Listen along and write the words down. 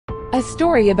A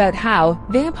story about how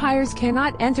vampires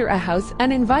cannot enter a house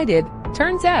uninvited.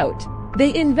 Turns out,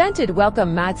 they invented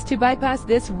welcome mats to bypass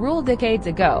this rule decades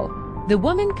ago. The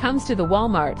woman comes to the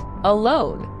Walmart,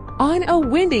 alone, on a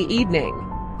windy evening.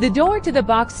 The door to the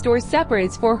box store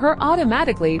separates for her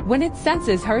automatically when it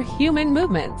senses her human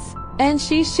movements, and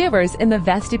she shivers in the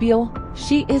vestibule.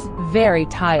 She is very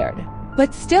tired,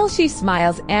 but still she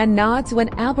smiles and nods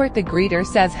when Albert the greeter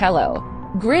says hello,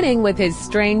 grinning with his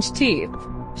strange teeth.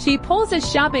 She pulls a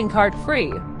shopping cart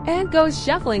free and goes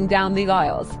shuffling down the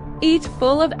aisles, each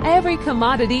full of every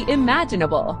commodity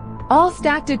imaginable, all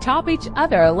stacked atop each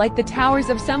other like the towers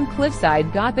of some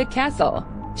cliffside Gothic castle.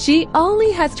 She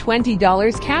only has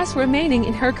 $20 cash remaining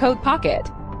in her coat pocket.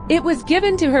 It was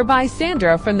given to her by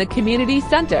Sandra from the community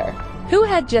center, who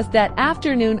had just that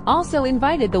afternoon also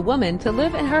invited the woman to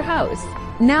live in her house,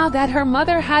 now that her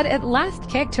mother had at last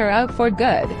kicked her out for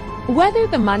good. Whether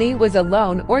the money was a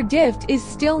loan or gift is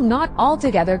still not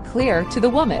altogether clear to the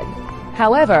woman.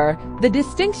 However, the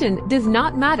distinction does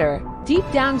not matter. Deep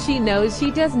down she knows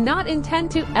she does not intend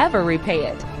to ever repay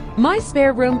it. My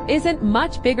spare room isn't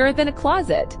much bigger than a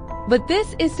closet, but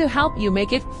this is to help you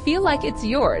make it feel like it's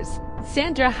yours,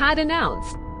 Sandra had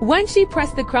announced. When she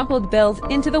pressed the crumpled bills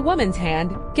into the woman's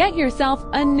hand, get yourself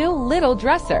a new little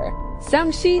dresser,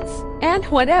 some sheets, and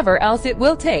whatever else it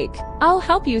will take. I'll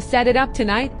help you set it up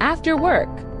tonight after work.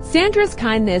 Sandra's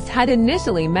kindness had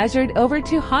initially measured over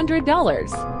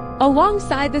 $200,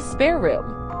 alongside the spare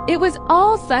room. It was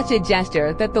all such a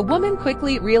gesture that the woman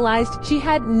quickly realized she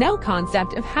had no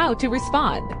concept of how to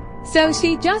respond. So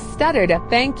she just stuttered a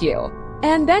thank you,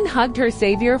 and then hugged her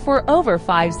savior for over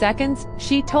 5 seconds.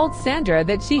 She told Sandra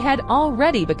that she had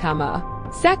already become a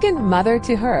second mother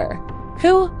to her,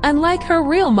 who, unlike her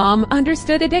real mom,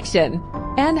 understood addiction,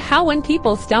 and how when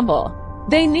people stumble,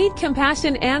 they need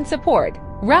compassion and support,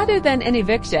 rather than an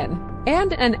eviction,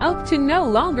 and an oath to no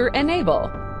longer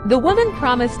enable. The woman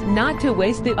promised not to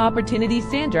waste the opportunity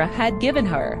Sandra had given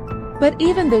her. But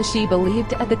even though she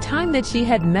believed at the time that she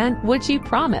had meant what she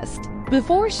promised,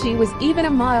 before she was even a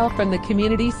mile from the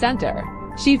community center,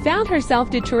 she found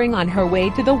herself detouring on her way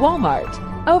to the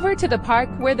Walmart, over to the park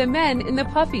where the men in the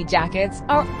puffy jackets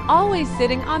are always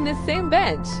sitting on the same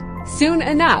bench. Soon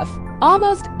enough,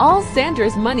 almost all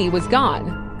Sandra's money was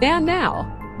gone, and now,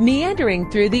 meandering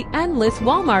through the endless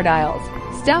Walmart aisles,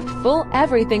 stuffed full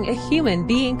everything a human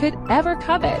being could ever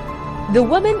covet, the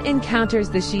woman encounters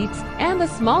the sheets and the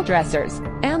small dressers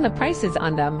and the prices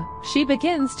on them. She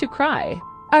begins to cry.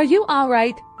 "Are you all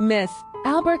right, miss?"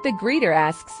 Albert the greeter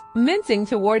asks, mincing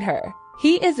toward her.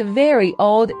 He is very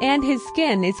old and his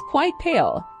skin is quite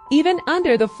pale, even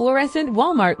under the fluorescent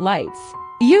Walmart lights.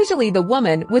 Usually the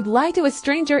woman would lie to a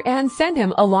stranger and send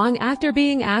him along after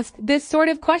being asked this sort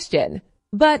of question.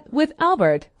 But with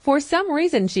Albert, for some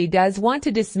reason she does want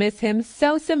to dismiss him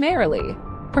so summarily.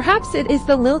 Perhaps it is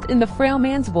the lilt in the frail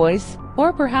man's voice,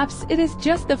 or perhaps it is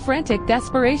just the frantic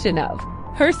desperation of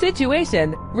her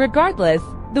situation. Regardless,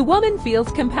 the woman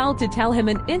feels compelled to tell him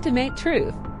an intimate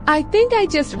truth. "I think I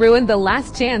just ruined the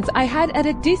last chance I had at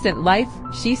a decent life,"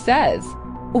 she says,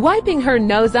 wiping her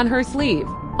nose on her sleeve.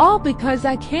 "All because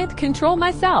I can't control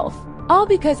myself. All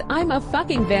because I'm a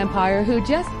fucking vampire who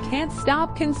just can't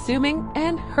stop consuming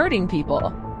and hurting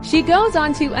people." She goes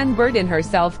on to unburden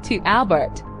herself to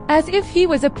Albert, as if he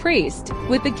was a priest,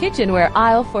 with the kitchenware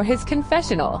aisle for his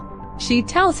confessional. She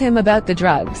tells him about the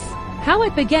drugs, how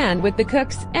it began with the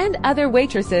cooks and other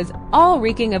waitresses all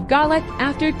reeking of garlic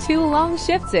after 2 long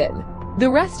shifts in the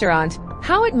restaurant,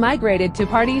 how it migrated to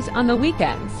parties on the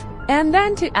weekends, and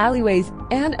then to alleyways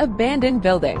and abandoned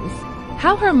buildings.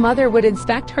 How her mother would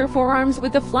inspect her forearms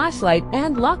with a flashlight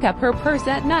and lock up her purse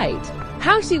at night.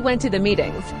 How she went to the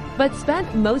meetings, but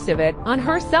spent most of it on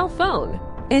her cell phone,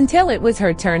 until it was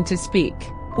her turn to speak.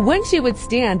 When she would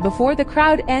stand before the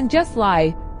crowd and just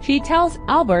lie, she tells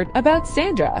Albert about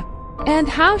Sandra, and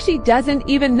how she doesn't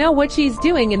even know what she's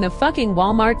doing in the fucking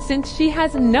Walmart since she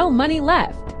has no money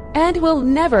left, and will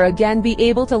never again be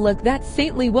able to look that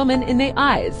saintly woman in the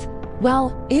eyes.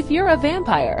 "Well, if you're a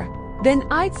vampire, then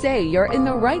I'd say you're in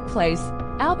the right place,"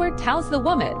 Albert tells the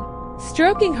woman,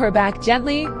 stroking her back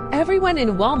gently. Everyone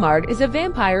in Walmart is a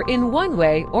vampire in one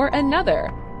way or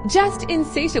another, just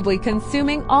insatiably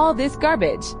consuming all this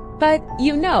garbage. But,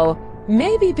 you know,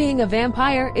 maybe being a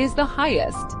vampire is the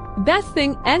highest, best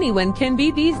thing anyone can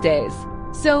be these days.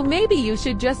 So maybe you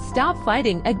should just stop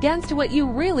fighting against what you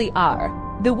really are.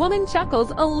 The woman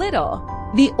chuckles a little.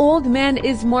 The old man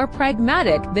is more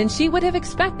pragmatic than she would have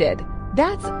expected.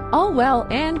 "That's all well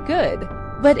and good,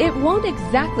 but it won't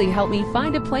exactly help me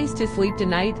find a place to sleep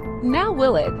tonight, now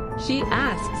will it?" she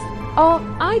asks. "Oh,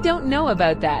 I don't know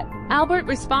about that," Albert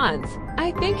responds, I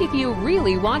think if you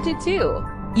really wanted to,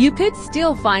 you could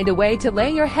still find a way to lay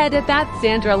your head at that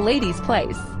Sandra lady's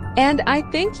place. And I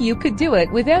think you could do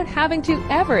it without having to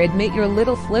ever admit your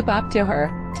little slip up to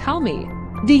her. Tell me,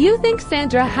 do you think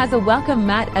Sandra has a welcome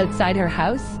mat outside her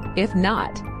house? If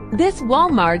not, this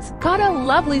Walmart's got a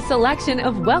lovely selection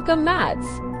of welcome mats,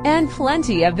 and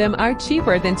plenty of them are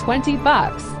cheaper than 20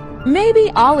 bucks.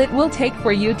 Maybe all it will take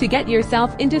for you to get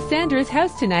yourself into Sandra's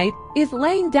house tonight is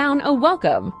laying down a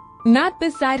welcome mat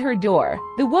beside her door.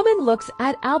 The woman looks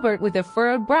at Albert with a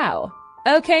furrowed brow.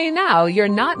 Okay, now you're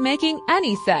not making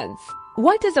any sense.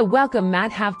 What does a welcome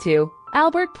mat have to?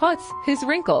 Albert puts his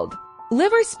wrinkled,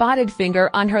 liver-spotted finger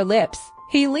on her lips.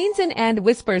 He leans in and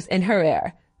whispers in her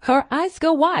ear. Her eyes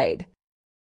go wide.